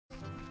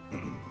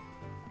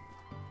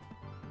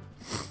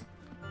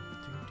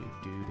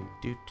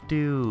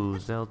Do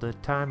Zelda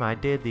time. I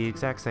did the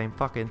exact same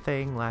fucking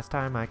thing last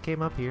time I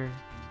came up here.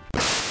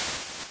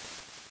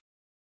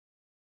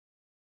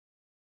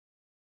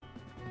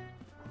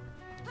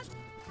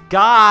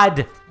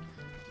 God!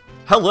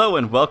 Hello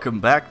and welcome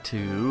back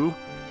to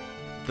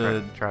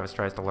the Travis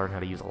tries to learn how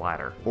to use a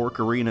ladder.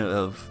 Ocarina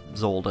of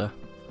Zelda.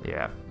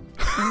 Yeah.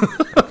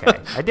 Okay,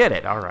 I did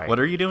it. All right. What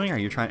are you doing? Are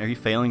you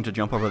failing to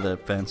jump over the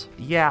fence?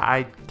 Yeah,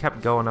 I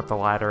kept going up the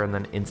ladder and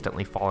then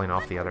instantly falling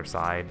off the other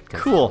side.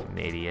 Cool. I'm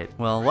an idiot.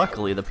 Well,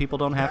 luckily the people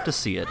don't have to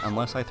see it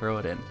unless I throw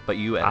it in. But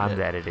you edit I'm it.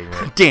 editing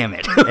it. Damn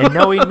it! And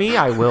knowing me,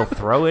 I will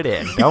throw it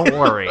in. Don't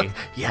worry.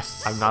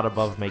 Yes. I'm not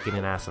above making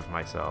an ass of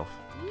myself.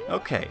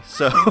 Okay,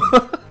 so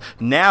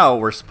now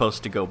we're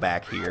supposed to go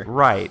back here.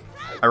 Right.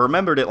 I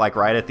remembered it like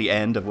right at the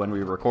end of when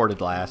we recorded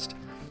last.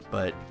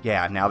 But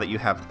yeah, now that you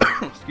have,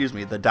 excuse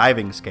me, the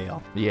diving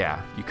scale,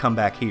 Yeah. you come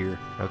back here.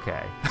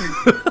 Okay.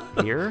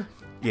 Here?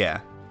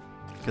 Yeah,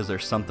 because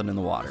there's something in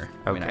the water.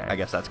 I mean, Okay. I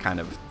guess that's kind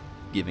of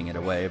giving it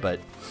away, but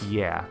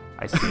Yeah,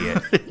 I see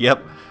it.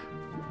 yep.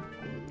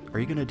 Are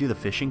you gonna do the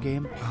fishing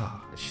game?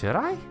 Should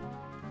I?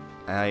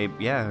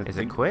 Yeah. Is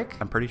it quick?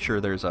 I'm pretty sure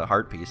there's a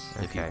heart piece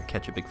if you Okay.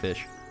 catch a big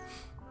fish.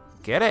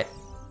 Get it.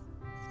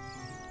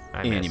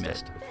 I And missed you it.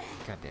 missed.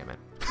 God damn it.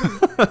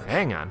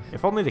 Hang on.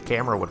 If only the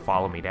camera would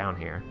follow me down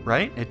here.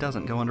 Right? It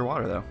doesn't go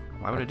underwater though.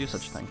 Why would it do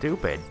such a thing?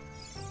 Stupid.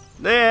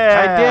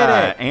 Yeah, I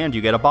did it. And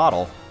you get a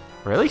bottle.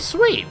 Really?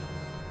 Sweet.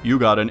 You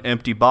got an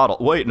empty bottle.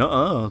 Wait,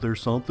 no,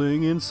 there's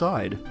something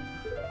inside.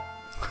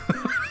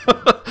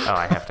 Oh,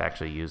 I have to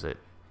actually use it.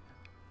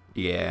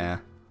 Yeah.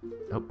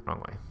 Oh, wrong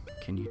way.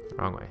 Can you?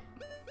 Wrong way.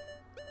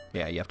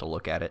 Yeah, you have to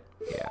look at it.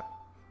 Yeah.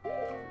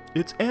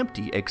 It's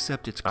empty,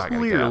 except it's Oh, I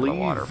gotta get out of the clearly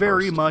water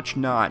very first. much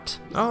not.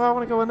 Oh, I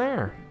want to go in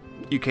there.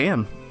 You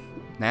can.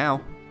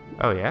 Now.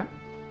 Oh, yeah?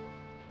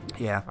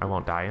 Yeah. I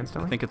won't die I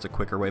instantly? think it's a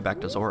quicker way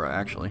back to Zora,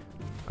 actually.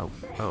 Oh,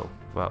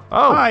 well.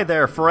 Oh! Hi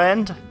there,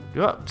 friend.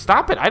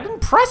 Stop it! I didn't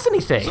press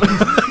anything!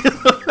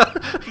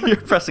 You're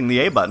pressing the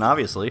A button,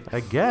 obviously. I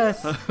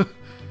guess.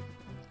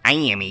 I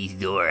am a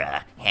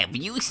Zora. Have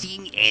you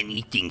seen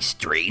anything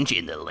strange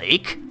in the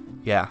lake?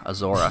 Yeah, a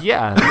Zora.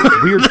 Yeah,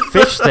 this weird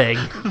fish thing.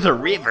 The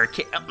river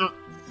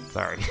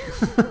Sorry.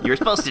 You're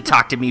supposed to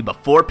talk to me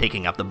before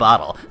picking up the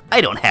bottle.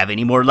 I don't have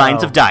any more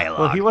lines of dialogue.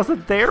 Well, he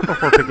wasn't there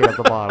before picking up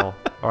the bottle.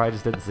 Or I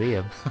just didn't see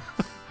him.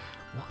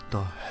 What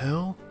the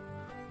hell?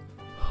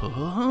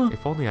 Huh?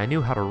 If only I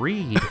knew how to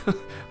read.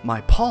 My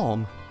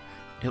palm.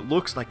 It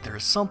looks like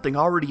there's something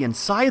already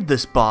inside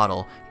this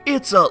bottle.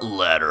 It's a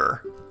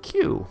letter.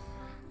 Q.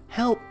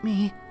 Help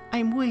me.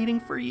 I'm waiting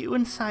for you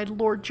inside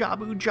Lord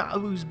Jabu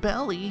Jabu's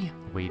belly.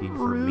 Waiting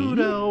for me?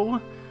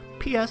 Rudo.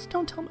 P.S.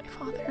 Don't tell my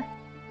father.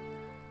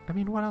 I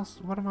mean, what else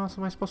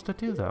am I supposed to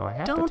do, though? I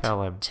have Don't to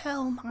tell him.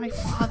 tell my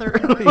father.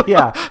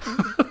 Yeah.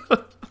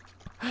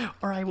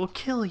 Or I will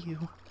kill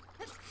you.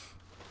 I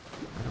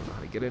don't know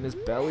how to get in his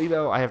belly,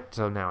 though.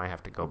 So now I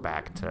have to go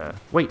back to...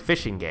 Wait,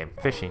 fishing game.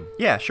 Fishing.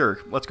 Yeah, sure.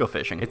 Let's go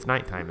fishing. It's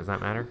nighttime. Does that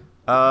matter?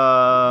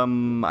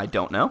 I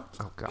don't know.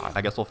 Oh, God.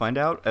 I guess we'll find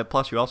out.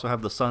 Plus, you also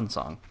have the sun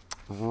song.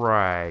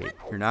 Right.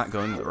 You're not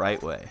going the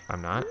right way.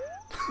 I'm not?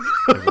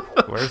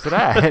 Where's it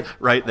at?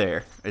 Right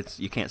there.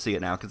 You can't see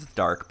it now because it's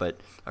dark, but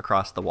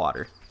across the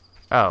water.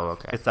 Oh,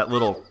 okay. It's that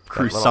little little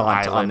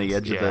croissant on the island,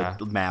 edge yeah. of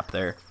the map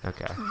there.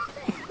 Okay.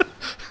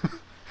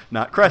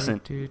 Not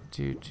crescent, Because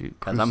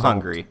because I'm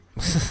hungry.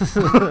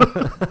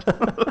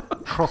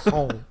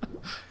 Croissant.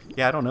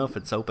 Yeah, I don't know if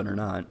it's open or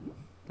not.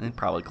 It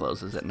probably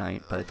closes at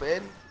night, but...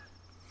 Open.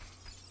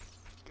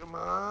 Come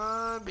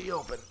on, be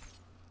open.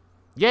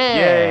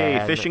 Yeah!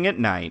 Yay, fishing at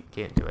night.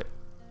 Can't do it.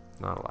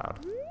 Not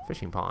allowed.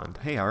 Fishing pond.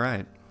 Hey,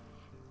 alright.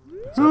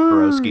 What's up,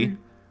 broski?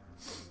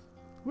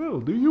 Well,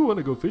 do you want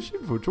to go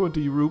fishing for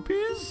 20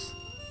 rupees?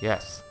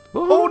 Yes.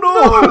 Oh,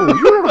 no!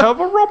 You don't have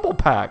a rumble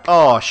pack.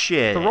 Oh,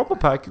 shit. The rumble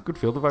pack, you could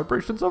feel the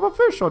vibrations of a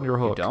fish on your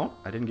hook. You don't?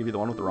 I didn't give you the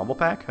one with the rumble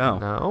pack? Oh.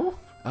 No.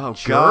 Oh,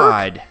 Jerk.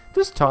 God.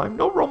 This time,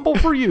 no rumble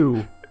for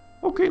you.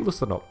 Okay,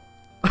 listen up.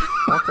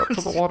 Walk up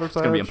to the water's It's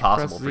gonna be edge,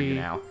 impossible press for you Z,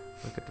 now.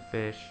 Look at the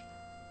fish.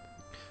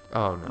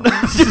 Oh, no.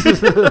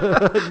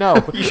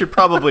 No. You should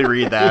probably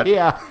read that.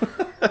 Yeah.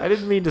 I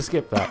didn't mean to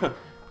skip that.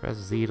 Press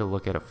Z to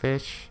look at a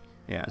fish.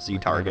 Yeah, Z Looking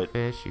at a target.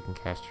 fish. You can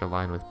cast your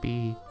line with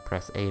B.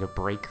 Press A to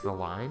break the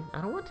line.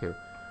 I don't want to.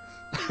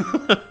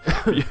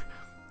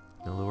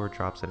 The lure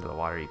drops into the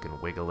water. You can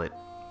wiggle it.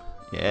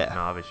 Yeah.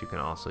 Novice, you can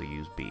also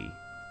use B.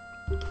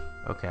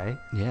 Okay.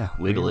 Yeah,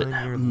 wiggle Reel it.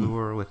 in your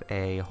lure with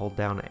A. Hold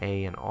down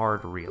A and R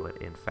to reel it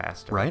in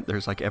faster. Right?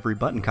 There's like every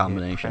button You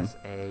combination. Press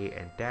A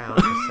and down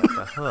to set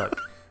the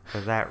hook. For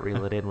that,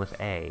 reel it in with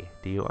A.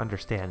 Do you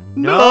understand?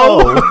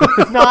 No!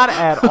 Not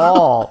at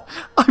all.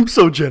 I'm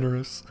so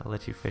generous. I'll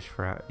let you fish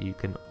for... You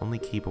can only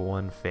keep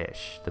one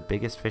fish. The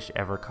biggest fish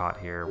ever caught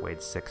here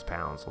weighed 6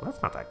 pounds. Well,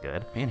 that's not that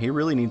good. Man, he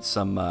really needs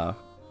some,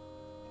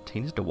 he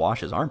needs to wash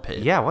his armpit.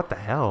 Yeah, what the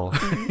hell?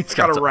 He's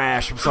got a some-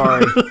 rash. I'm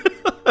sorry.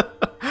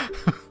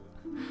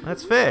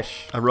 Let's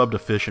fish. I rubbed a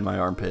fish in my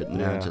armpit and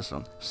now Yeah. it's just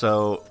some.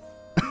 So,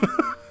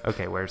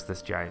 Okay, where's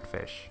this giant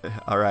fish?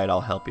 All right,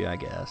 I'll help you, I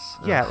guess.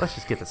 Yeah, let's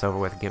just get this over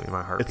with and give me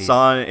my heart piece.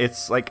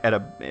 It's like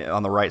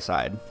on the right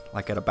side,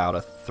 like at about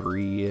a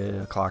 3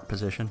 o'clock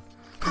position.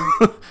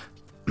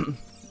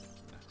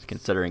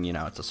 Considering,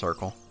 it's a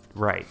circle.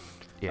 Right.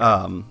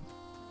 Yeah.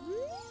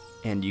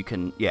 And you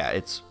can,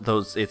 it's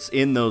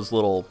in those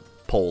little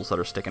poles that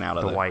are sticking out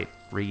of the white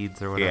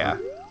reeds or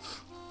whatever.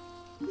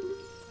 Yeah.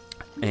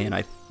 And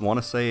I want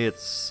to say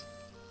it's,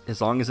 as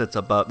long as it's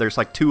above, there's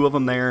like 2 of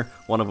them there.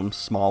 One of them's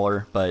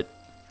smaller, but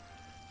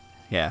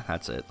yeah,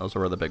 that's it. Those are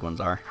where the big ones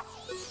are.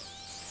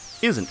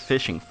 Isn't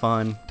fishing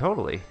fun?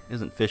 Totally.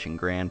 Isn't fishing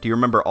grand? Do you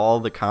remember all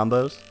the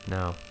combos?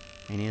 No.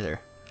 Me neither.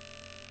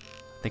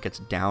 I think it's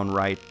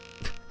downright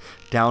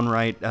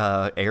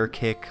air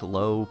kick,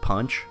 low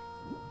punch.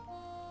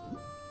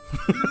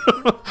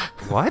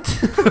 What?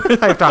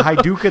 I have to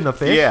Hadouken the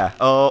fish? Yeah.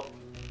 Oh,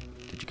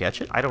 did you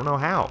catch it? I don't know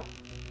how.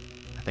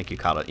 I think you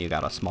caught it. You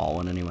got a small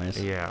one,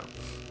 anyways. Yeah.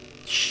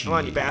 Shit. Come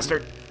on, you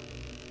bastard.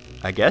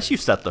 I guess you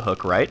set the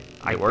hook right.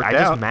 It worked I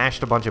out. just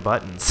mashed a bunch of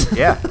buttons.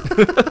 Yeah.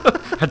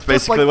 That's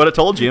basically what it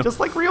told you. Just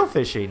like real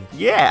fishing.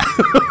 Yeah.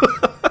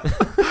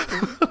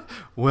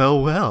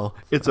 Well,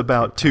 it's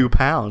about 2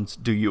 pounds.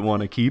 Do you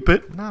want to keep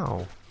it?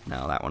 No.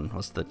 No, that one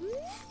was the...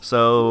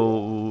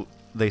 So,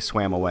 they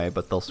swam away,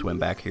 but they'll swim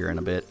back here in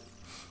a bit.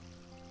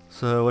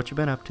 So, what you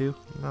been up to?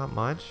 Not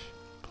much.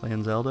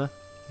 Playing Zelda?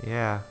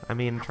 Yeah. I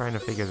mean, trying to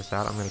figure this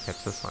out. I'm going to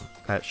catch this one.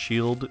 That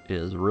shield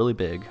is really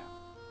big.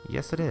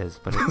 Yes, it is,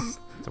 but it's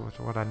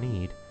what I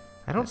need.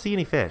 I don't see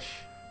any fish.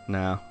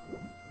 No.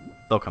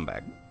 They'll come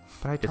back.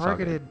 But I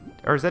targeted...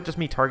 Or is that just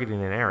me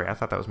targeting an area? I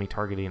thought that was me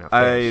targeting a fish.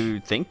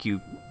 I think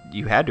you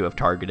had to have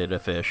targeted a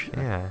fish.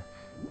 Yeah.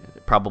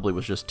 It probably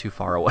was just too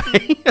far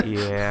away.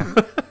 Yeah.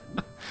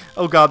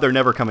 Oh god, they're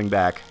never coming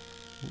back.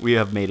 We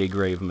have made a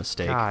grave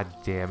mistake. God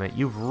damn it.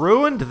 You've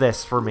ruined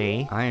this for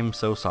me. I am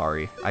so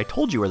sorry. I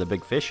told you where the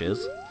big fish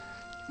is.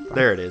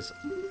 There it is.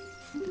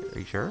 Are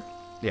you sure?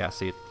 Yeah,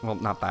 see, well,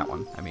 not that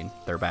one. I mean,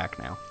 they're back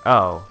now.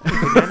 Oh.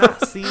 Did I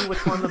not see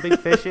which one the big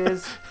fish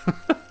is?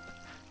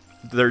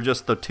 They're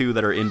just the 2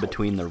 that are in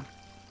between the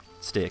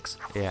sticks.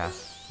 Yeah.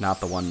 Not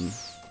that one.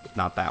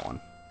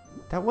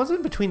 That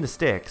wasn't between the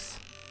sticks.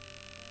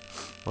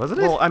 Wasn't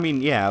it? Well, I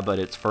mean, yeah, but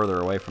it's further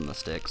away from the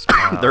sticks.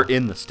 Oh. They're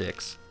in the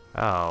sticks.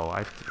 Oh,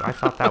 I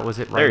thought that was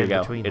it right there you in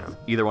go. between It's them.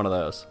 either one of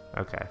those.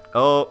 Okay.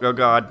 Oh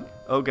god.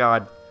 Oh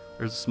god.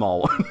 There's a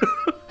small one.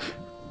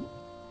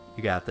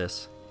 You got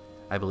this.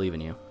 I believe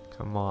in you.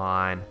 Come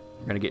on.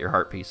 You're gonna get your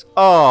heart piece.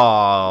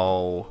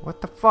 Oh.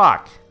 What the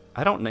fuck?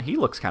 I don't know. He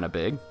looks kind of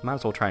big. Might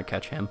as well try and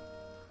catch him.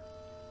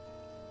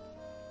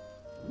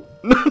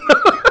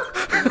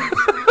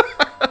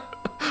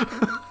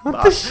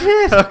 What the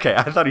shit? Okay,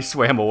 I thought he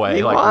swam away.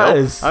 He like,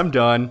 was. Nope, I'm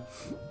done.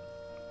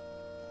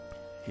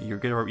 You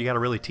gotta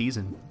really tease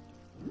him.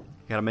 You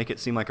gotta make it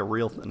seem like a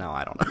real. No,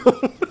 I don't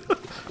know.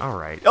 All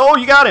right. Oh,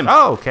 you got him.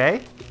 Oh,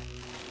 okay.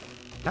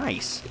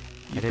 Nice. I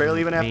You didn't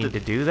barely even have mean to to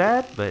do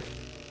that, but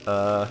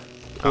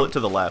pull it to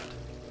the left.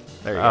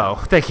 There you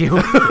oh, thank you.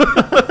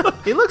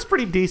 He looks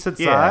pretty decent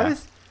Yeah.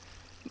 size.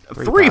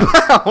 go. 3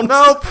 pounds.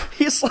 Nope.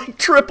 He's like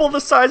triple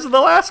the size of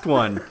the last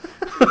one.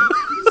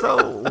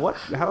 So what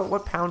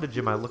poundage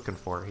am I looking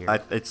for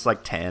here? It's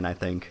like 10, I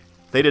think.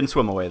 They didn't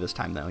swim away this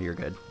time, though. You're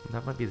good.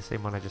 That might be the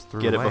same one I just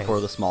threw Get away. it before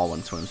the small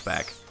one swims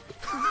back.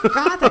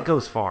 God, that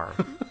goes far.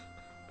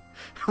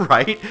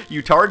 Right?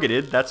 You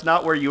targeted. That's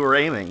not where you were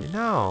aiming.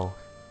 No.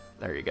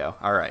 There you go.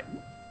 All right.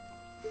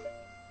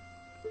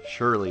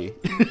 Surely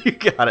you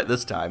got it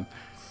this time.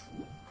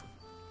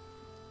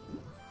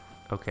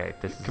 Okay,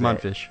 this is Come on,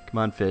 it. fish. Come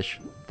on, fish.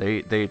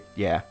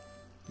 Yeah.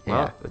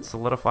 Well, it's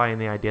solidifying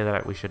the idea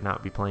that we should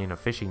not be playing a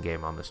fishing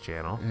game on this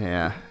channel.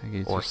 Yeah.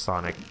 Or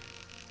Sonic.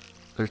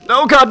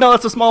 Oh, God, no,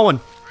 that's a small one.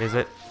 Is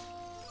it?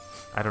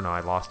 I don't know. I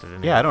lost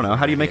it. Yeah, I don't know.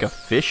 How do you make a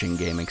fishing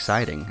game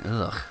exciting?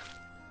 Ugh.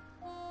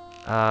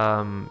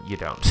 You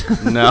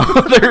don't. No,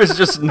 there's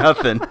just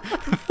nothing.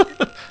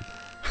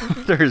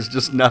 There's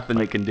just nothing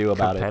you can do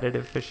about it.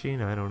 Competitive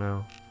fishing? I don't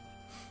know.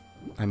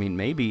 I mean,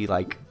 maybe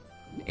like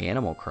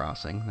Animal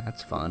Crossing.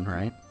 That's fun,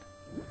 right?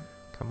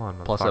 Come on,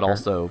 motherfucker. Plus, it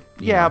also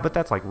yeah, but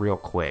that's like real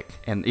quick.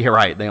 And you're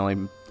right. They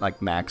only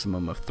like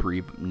maximum of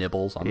 3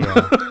 nibbles on. Yeah.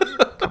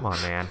 Come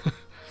on, man.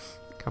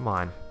 Come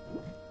on.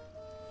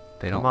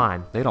 They don't. Come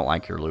on. They don't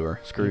like your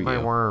lure. Screw Eat you. my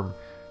worm.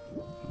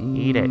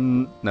 Eat it.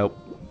 Nope.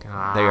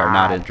 God. They are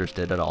not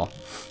interested at all.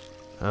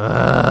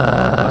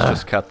 Let's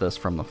just cut this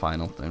from the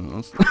final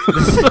thing.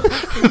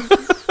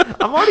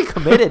 I'm already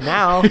committed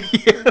now.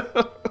 Yeah.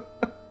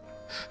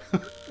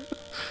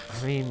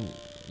 I mean,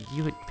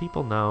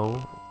 people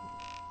know.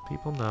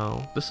 People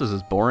know. This is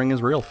as boring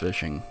as real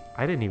fishing.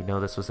 I didn't even know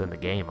this was in the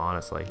game,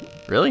 honestly.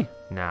 Really?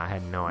 Nah, I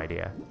had no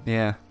idea.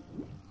 Yeah.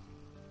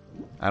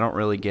 I don't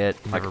really get.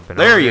 Never Like, been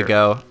there over you here.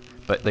 go.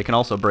 But they can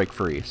also break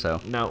free,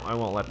 so No, I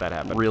won't let that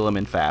happen. reel them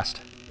in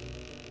fast.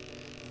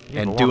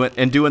 Yeah, And but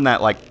doing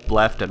that like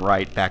left and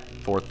right, back and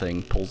forth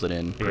thing pulls it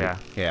in. Yeah.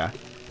 Yeah.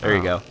 There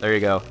you Oh. go. There you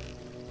go.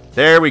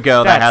 There we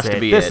go. That That's has to it.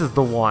 be This it. is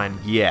the one.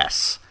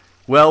 Yes.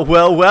 Well,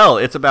 well, well.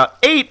 It's about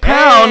 8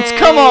 pounds. Hey!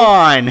 Come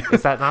on.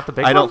 Is that not the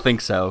big one? I don't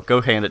think so.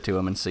 Go hand it to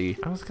him and see.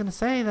 I was gonna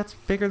say that's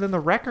bigger than the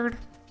record.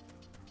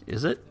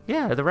 Is it?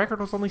 Yeah, the record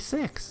was only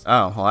 6.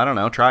 Oh, well, I don't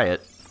know. Try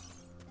it.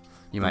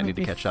 You might Let need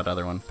to me catch that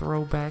other one.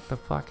 Throw back the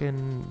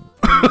fucking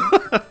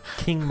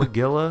King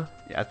Magilla.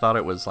 Yeah, I thought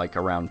it was like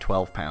around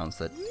 12 pounds.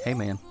 That. Hey,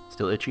 man.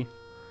 Still itchy?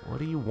 What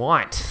do you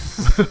want?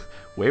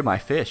 Weigh my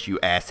fish, you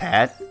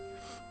asshat.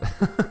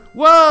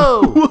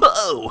 Whoa!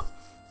 Whoa!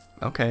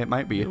 Okay, it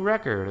might be. New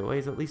record. It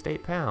weighs at least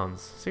 8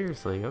 pounds.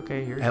 Seriously.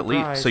 Okay, here's At your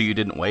least. prize. So you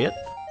didn't weigh it?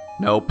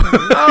 Nope.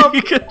 Nope.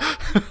 You could,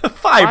 5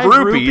 5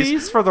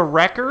 rupees? for the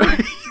record?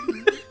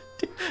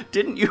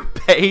 Didn't you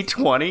pay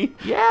 20?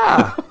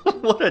 Yeah.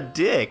 What a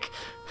dick.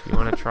 You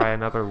want to try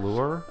another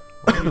lure?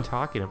 What are you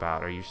talking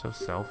about? Are you so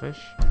selfish?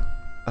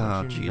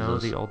 Oh, Don't you know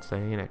Jesus. the old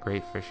saying, a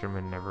great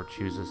fisherman never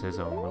chooses his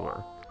own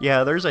lure?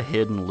 Yeah, there's a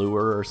hidden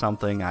lure or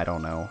something. I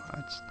don't know.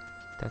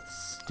 That's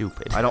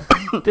stupid. I don't.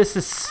 This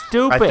is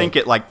stupid. I think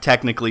it like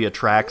technically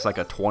attracts like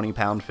a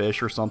 20-pound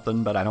fish or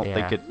something, but I don't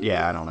think Yeah. it.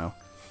 Yeah, I don't know.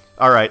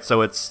 All right,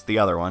 so it's the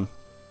other one.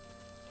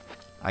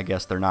 I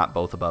guess they're not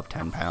both above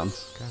 10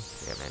 pounds. God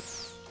damn it.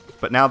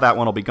 But now that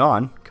one will be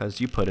gone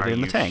because you put it Are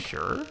in the you tank.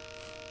 sure?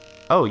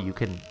 Oh, you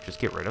can just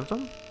get rid of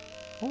them?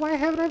 Well, why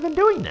haven't I been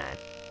doing that?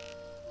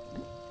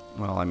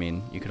 Well, I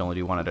mean, you can only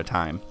do one at a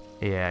time.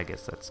 Yeah, I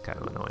guess that's kind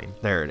of annoying.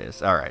 There it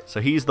is. All right, so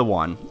he's the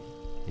one.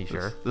 You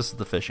sure? This is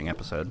the fishing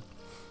episode.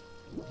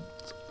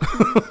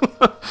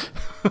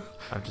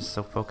 I'm just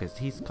so focused.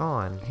 He's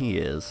gone. He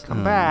is.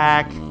 Come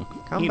back.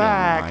 Mm. Come He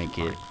back. Don't like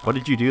it. What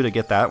did you do to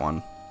get that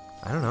one?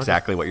 I don't know.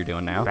 Exactly what you're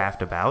doing now. Just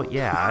faffed about.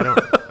 Yeah, I don't.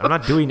 I'm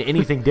not doing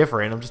anything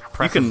different. I'm just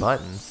pressing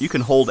buttons. You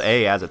can hold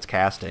A as it's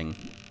casting.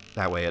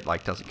 That way it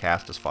like doesn't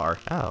cast as far.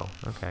 Oh,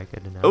 okay,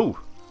 good to know. Oh.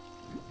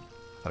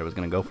 Thought I was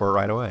gonna go for it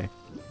right away.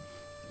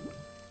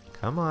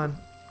 Come on.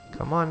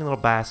 Come on, you little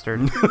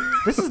bastard.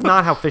 This is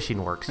not how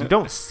fishing works. You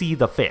don't see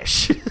the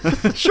fish.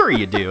 Sure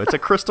you do. It's a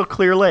crystal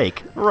clear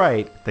lake.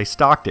 Right. They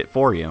stocked it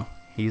for you.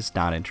 He's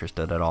not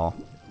interested at all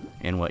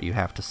in what you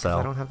have to I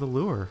sell. don't have the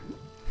lure.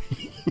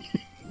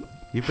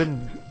 You've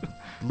been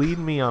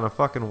leading me on a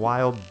fucking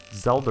wild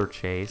Zelda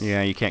chase.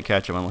 Yeah, you can't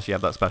catch him unless you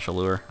have that special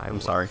lure. I'm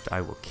sorry.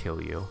 I will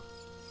kill you.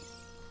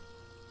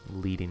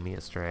 Leading me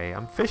astray.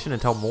 I'm fishing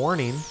until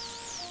morning.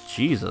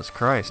 Jesus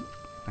Christ.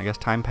 I guess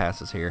time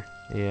passes here.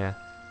 Yeah.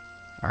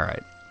 All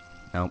right.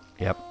 Nope.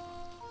 Yep.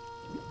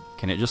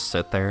 Can it just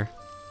sit there?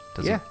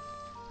 Does Yeah. It,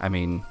 I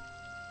mean,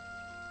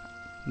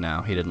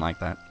 no, he didn't like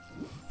that.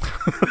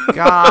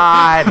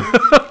 God!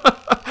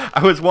 I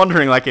was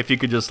wondering, like, if you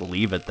could just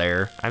leave it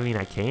there. I mean,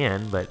 I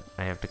can, but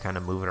I have to kind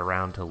of move it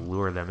around to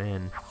lure them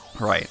in.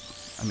 Right.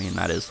 I mean,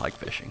 that is like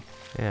fishing.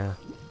 Yeah.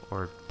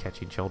 Or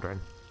catching children.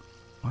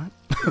 What?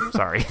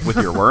 Sorry. With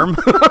your worm?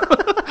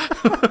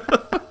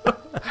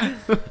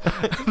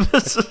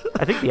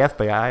 I think the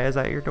FBI is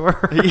at your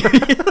door.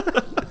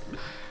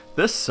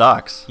 This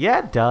sucks. Yeah,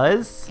 it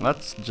does.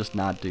 Let's just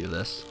not do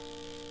this.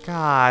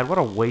 God, what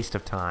a waste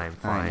of time.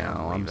 Fine, I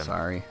know, I'm leaving.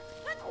 sorry.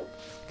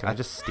 Can I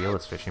just steal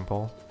this fishing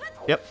pole?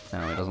 Yep.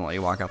 No, it doesn't let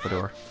you walk out the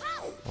door.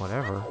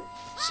 Whatever.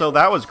 So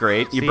that was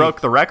great. You See- broke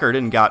the record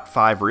and got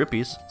 5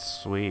 rupees.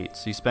 Sweet.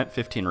 So you spent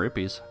 15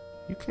 rupees.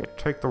 You can't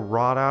take the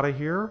rod out of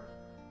here.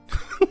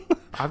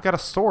 I've got a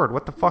sword.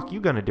 What the fuck you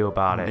gonna do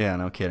about it? Yeah,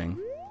 no kidding.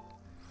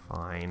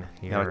 Fine.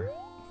 Yeah. Here.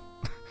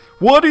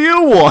 What do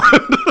you want?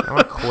 I'm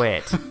gonna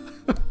quit.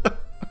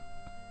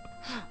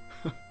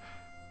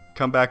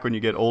 Come back when you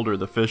get older,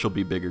 the fish will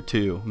be bigger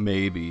too.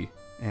 Maybe.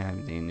 I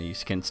mean, you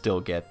can still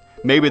get...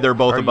 Maybe they're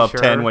both Are you above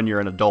 10 sure? when you're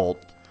an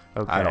adult.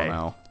 Okay. I don't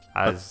know.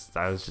 I was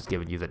just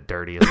giving you the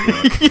dirtiest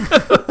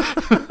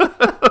look.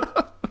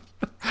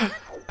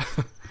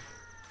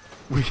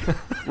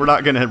 We're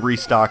not going to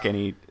restock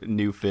any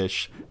new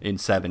fish in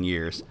 7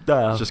 years.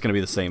 Duh. It's just going to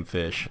be the same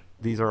fish.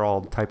 These are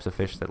all types of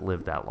fish that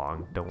live that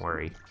long. Don't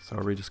worry. So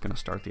are we just going to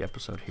start the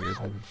episode here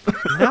then?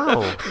 No.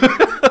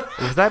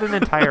 Was that an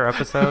entire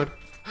episode?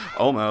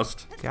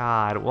 Almost.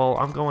 God. Well,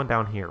 I'm going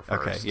down here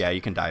first. Okay, yeah,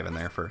 you can dive in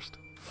there first.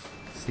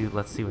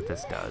 Let's see what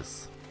this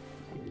does.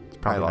 It's I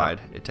probably lied.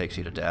 not- It takes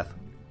you to death.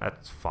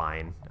 That's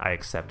fine. I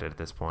accept it at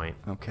this point.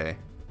 Okay.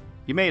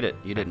 You made it.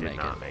 You didn't I did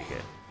make not it. make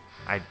it.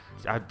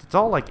 It's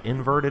all like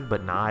inverted,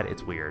 but not.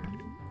 It's weird.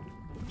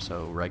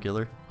 So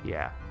regular?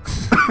 Yeah.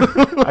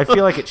 I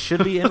feel like it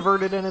should be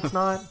inverted and it's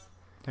not.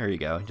 There you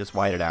go. Just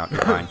white it out.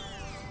 You're fine.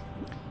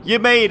 You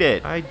made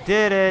it! I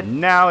did it.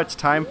 Now it's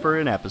time for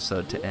an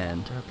episode to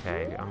end.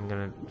 Okay, I'm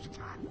gonna.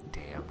 God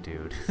damn,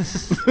 dude.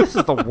 This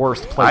is the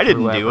worst playthrough I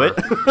didn't do ever.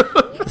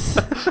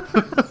 it.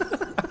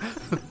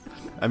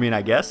 I mean,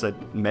 I guess I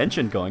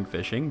mentioned going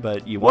fishing,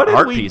 but you What want did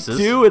heart we pieces.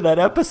 do in that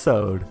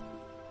episode?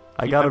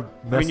 I got a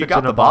message I mean, you got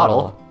in the a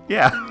bottle.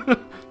 Yeah.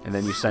 And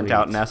then you sent Sweet.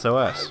 out an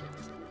SOS.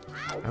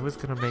 I was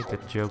gonna make a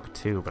joke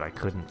too, but I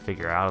couldn't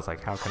figure out. I was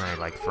like, how can I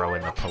like throw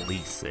in the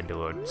police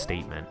into a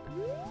statement?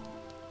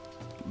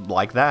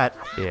 Like that.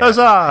 Yeah.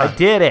 Huzzah! I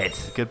did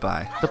it.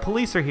 Goodbye. The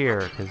police are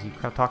here because you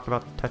have talked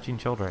about touching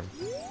children.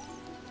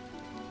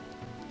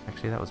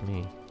 Actually, that was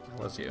me.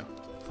 That was you.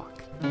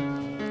 Fuck.